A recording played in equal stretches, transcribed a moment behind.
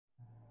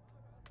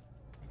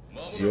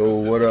Yo,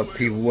 what up,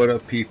 people? What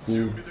up,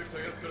 people?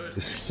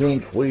 It's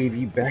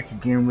Sync-WaVey back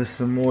again with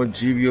some more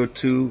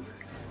GBO2.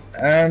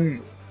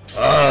 And,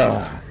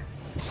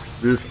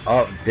 this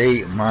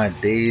update, my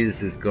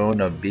days is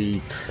gonna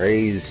be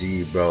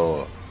crazy,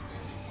 bro.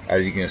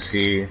 As you can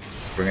see,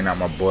 bringing out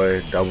my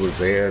boy Double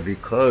Zeta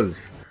because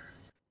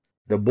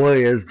the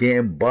boy is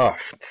getting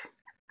buffed.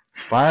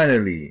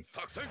 Finally,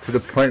 to the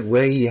point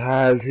where he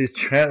has his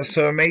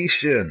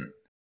transformation.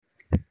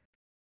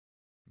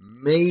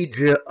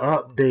 Major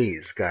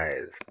updates,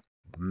 guys.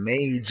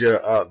 Major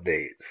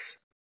updates.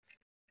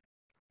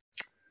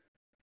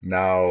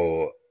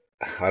 Now,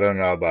 I don't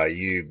know about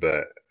you,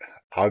 but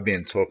I've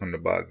been talking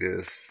about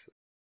this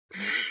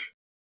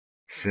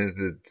since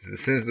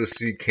the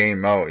suit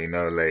came out.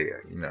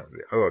 There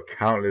are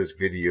countless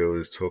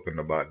videos talking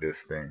about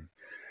this thing,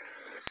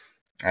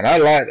 and I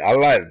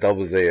like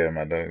Double Zeta.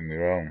 Man, don't get me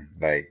wrong.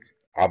 But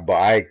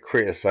I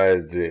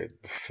criticized it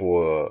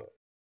for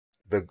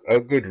a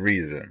good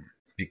reason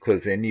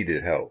because it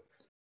needed help.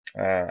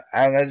 And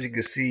as you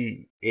can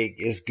see,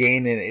 it's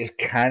gaining its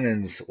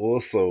cannons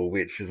also,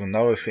 which is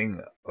another thing.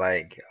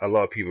 Like a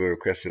lot of people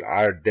requested,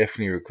 I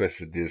definitely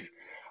requested this.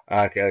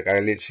 I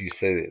literally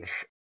said it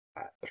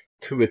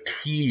to a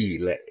T.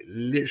 Like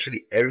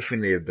literally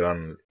everything they've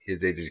done is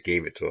they just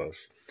gave it to us.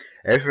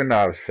 Everything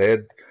that I've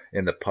said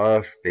in the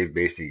past, they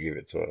basically give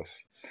it to us.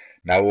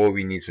 Now what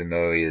we need to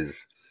know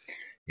is,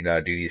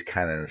 do these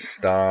cannons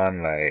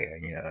stun?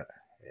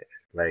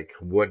 Like,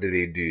 what do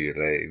they do?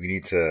 Like, we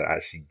need to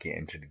actually get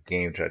into the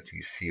game to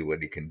actually see what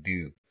they can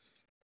do.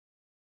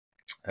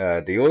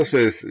 They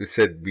also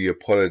said we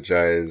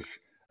apologize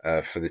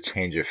for the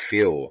change of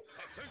feel.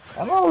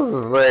 And I was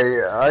just like,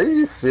 are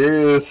you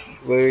serious?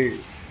 Like,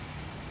 you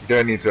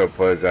don't need to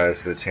apologize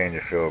for the change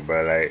of feel,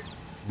 but like,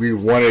 we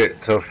want it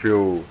to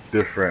feel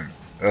different.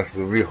 That's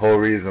the whole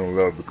reason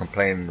we'll be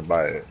complaining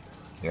about it.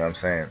 You know what I'm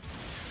saying?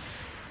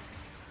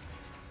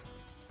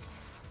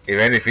 If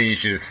anything, you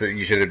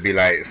should be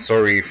like,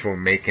 sorry for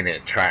making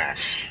it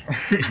trash.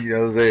 You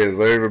know what I'm saying?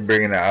 Sorry for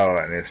bringing it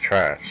out and it's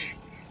trash.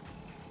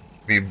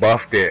 We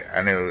buffed it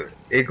and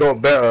it got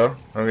better.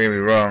 Don't get me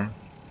wrong.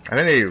 I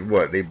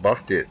think they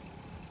buffed it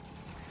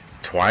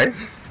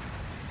twice.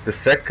 The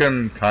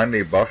second time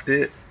they buffed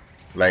it,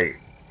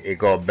 like it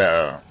got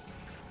better.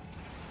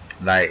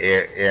 Like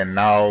it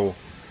now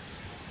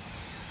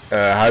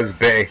has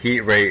better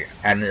heat rate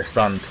and it's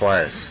stunned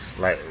twice.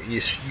 Like you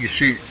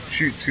shoot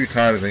 2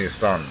 times and you're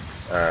stunned,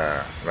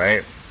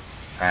 right?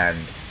 And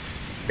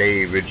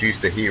they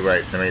reduced the heat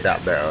rate to make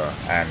that better,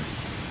 and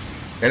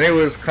it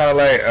was kind of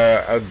like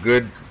a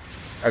good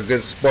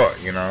spot,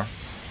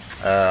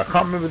 I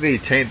can't remember they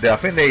changed. I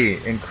think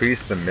they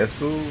increased the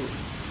missile.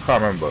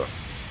 Can't remember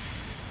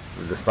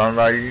the stun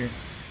value.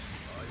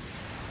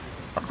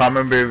 I can't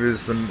remember if it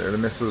was the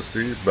missiles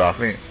too, but I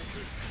think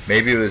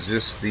maybe it was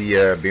just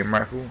the beam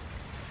rifle.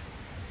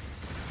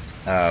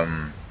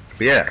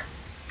 But yeah,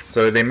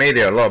 so they made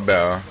it a lot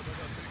better.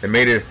 They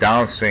made his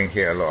downswing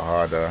hit a lot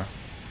harder.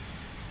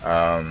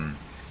 And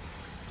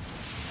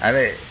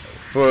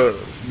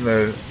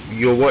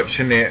you're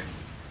watching it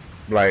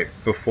like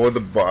before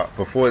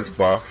it's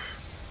buff,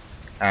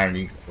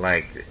 and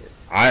I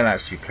haven't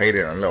actually played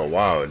it in a little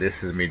while.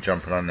 This is me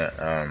jumping on it.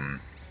 I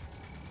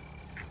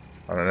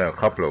don't know, a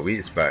couple of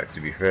weeks back, to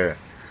be fair.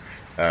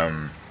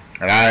 And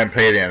I haven't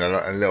played it in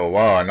a little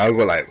while, and I've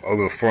got like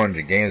over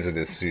 400 games of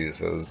this suit,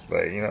 so it's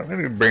like,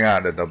 maybe bring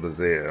out the Double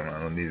Zeta,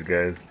 man, on these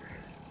guys.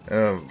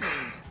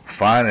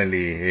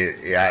 Finally,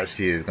 it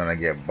actually is gonna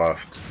get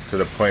buffed to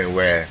the point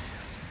where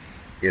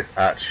it's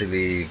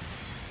actually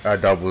a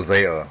Double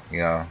Zeta,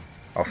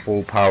 a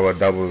full power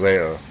Double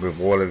Zeta with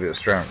all of its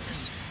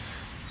strengths.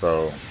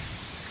 So,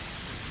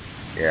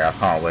 yeah, I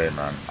can't wait,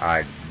 man.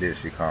 I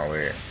literally can't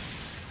wait.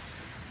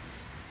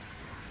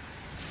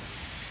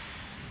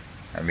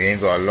 And we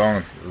ain't got a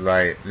long,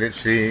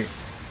 literally,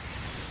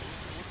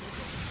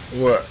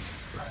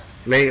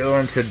 later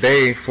on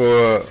today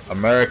for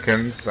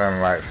Americans,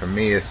 and for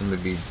me it's gonna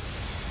be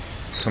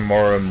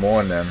tomorrow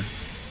morning.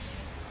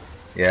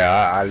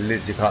 Yeah, I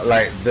literally can't,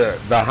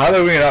 the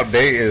Halloween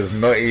update is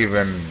not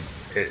even,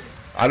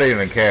 I don't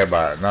even care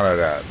about none of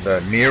that.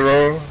 The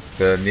Nero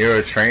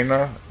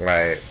trainer,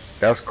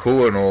 that's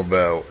cool and all,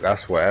 but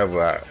that's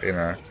whatever,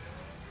 The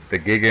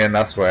gigging,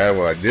 that's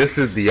whatever. This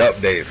is the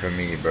update for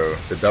me, bro.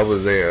 The Double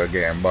Zeta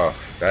getting buffed.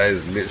 That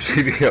is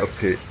literally the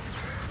update.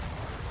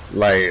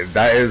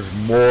 That is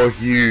more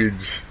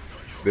huge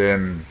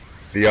than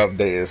the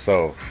update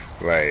itself.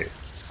 The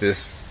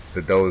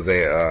Double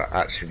Zeta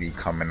actually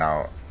coming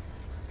out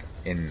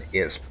in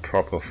its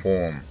proper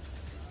form,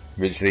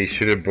 which they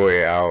should have brought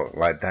it out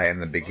like that in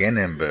the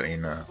beginning. But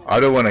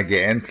I don't want to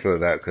get into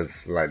that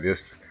because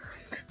this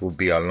will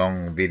be a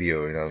long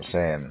video. You know what I'm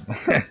saying?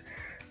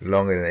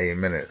 Longer than 8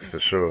 minutes for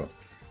sure.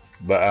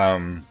 But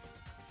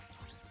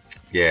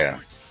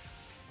yeah,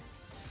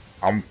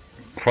 I'm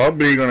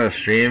probably gonna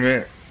stream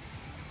it.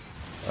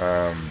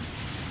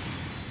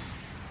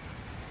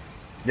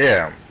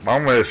 Yeah,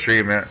 I'm gonna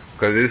stream it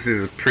because this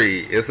is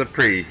it's a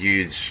pretty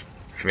huge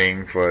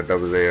thing for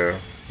Double Zeta,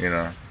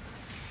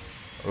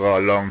 got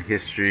a long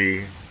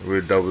history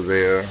with Double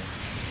Zeta.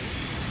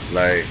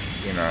 Like,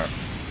 you know,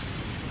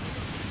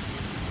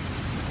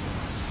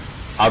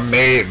 I'm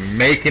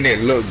making it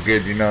look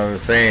good, you know what I'm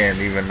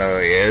saying, even though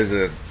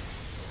it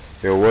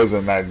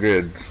wasn't that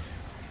good.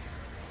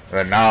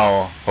 But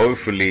now,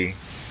 hopefully,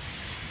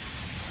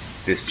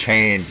 this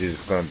change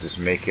is gonna just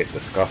make it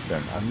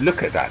disgusting. And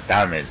look at that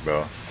damage,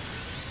 bro.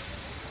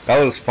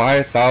 That was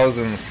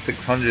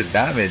 5,600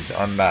 damage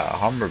on that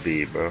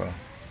Hummerby, bro.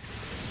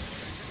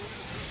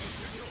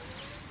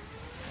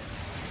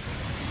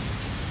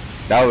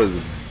 That was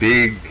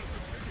big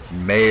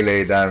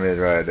melee damage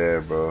right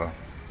there, bro.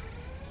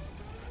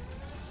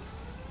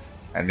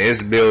 And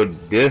this build,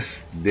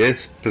 this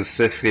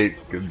specific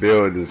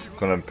build is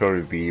gonna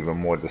probably be even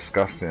more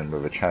disgusting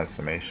with a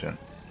transformation.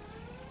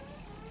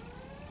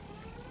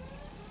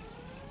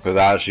 Because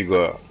I actually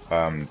got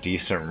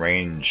decent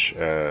range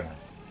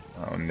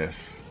on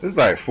this. It's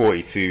like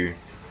 42.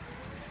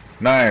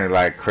 Nothing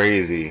like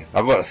crazy.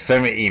 I've got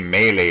 70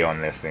 melee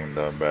on this thing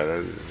though,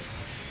 bro. That's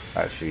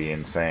actually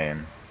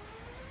insane.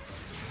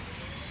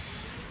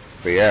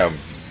 But yeah, I'm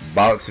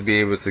about to be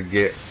able to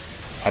get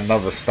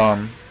another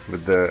stun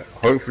with the,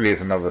 hopefully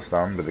it's another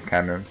stun with the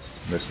cannons.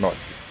 And it's not,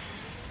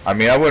 I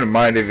mean, I wouldn't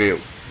mind if it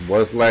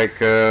was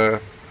like a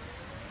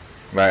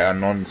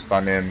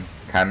non-stunning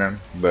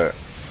cannon, but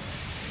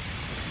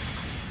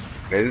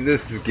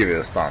let's just give it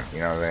a stun, you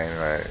know what I'm saying?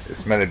 Like,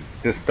 it's meant to,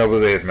 this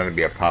Double Z is meant to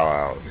be a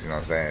powerhouse, you know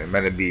what I'm saying? It's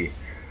meant to be,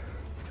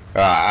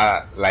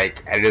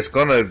 like, and it's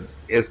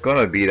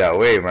gonna be that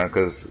way, man,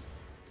 because,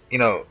 you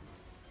know,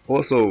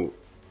 also,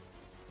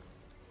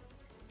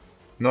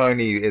 not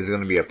only is it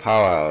going to be a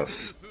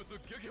powerhouse,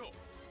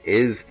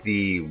 is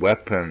the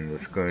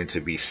weapons going to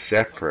be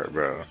separate,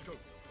 bro?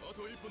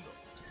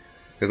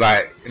 Because,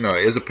 like, you know,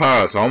 it's a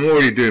powerhouse, so I'm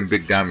already doing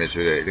big damage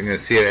with it. You're going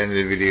to see at the end of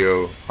the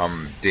video,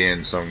 I'm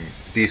doing some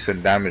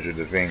decent damage with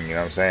the thing, you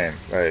know what I'm saying?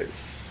 Like,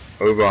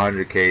 over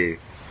 100k,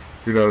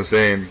 you know what I'm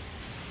saying?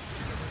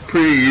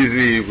 Pretty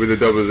easy with the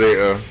Double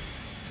Zeta.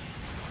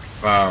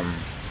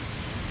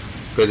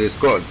 Because it's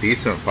got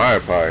decent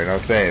firepower, you know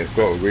what I'm saying? It's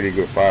got really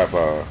good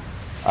firepower.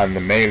 And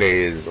the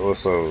melee is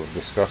also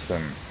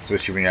disgusting,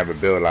 especially when you have a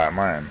build like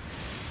mine.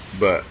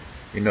 But,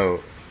 you know,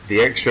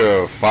 the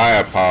extra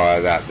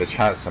firepower that the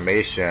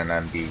transformation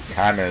and the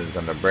cannon is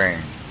going to bring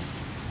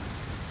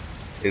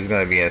is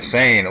going to be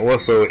insane.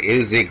 Also,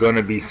 is it going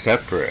to be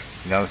separate?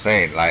 You know what I'm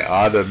saying? Like,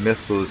 are the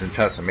missiles in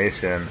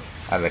transformation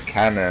and the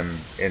cannon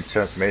in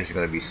transformation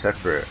going to be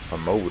separate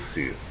from Mobile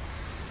Suit?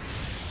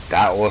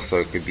 That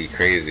also could be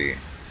crazy.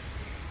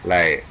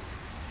 Like,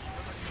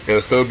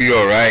 it'll still be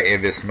alright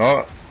if it's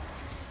not.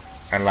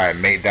 And like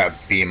make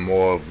that be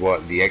more of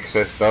what the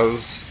excess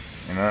does,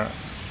 you know.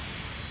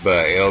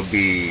 But it'll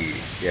be,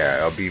 yeah,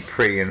 it'll be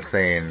pretty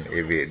insane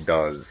if it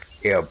does.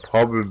 It'll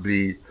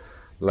probably,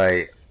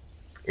 like,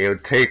 it'll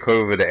take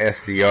over the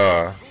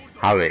SCR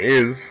how it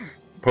is,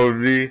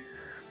 probably.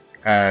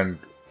 And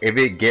if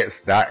it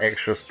gets that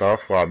extra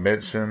stuff what I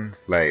mentioned,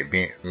 like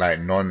being like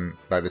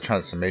the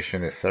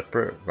transformation is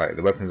separate, like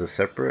the weapons are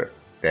separate,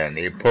 then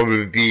it'll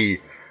probably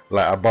be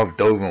like above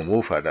Dove and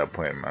Wolf at that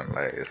point, man.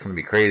 Like, it's gonna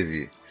be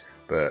crazy.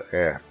 But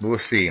yeah, we'll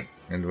see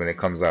and when it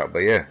comes out. But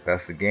yeah,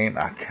 that's the game.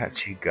 I'll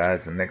catch you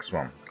guys in the next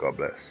one. God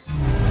bless.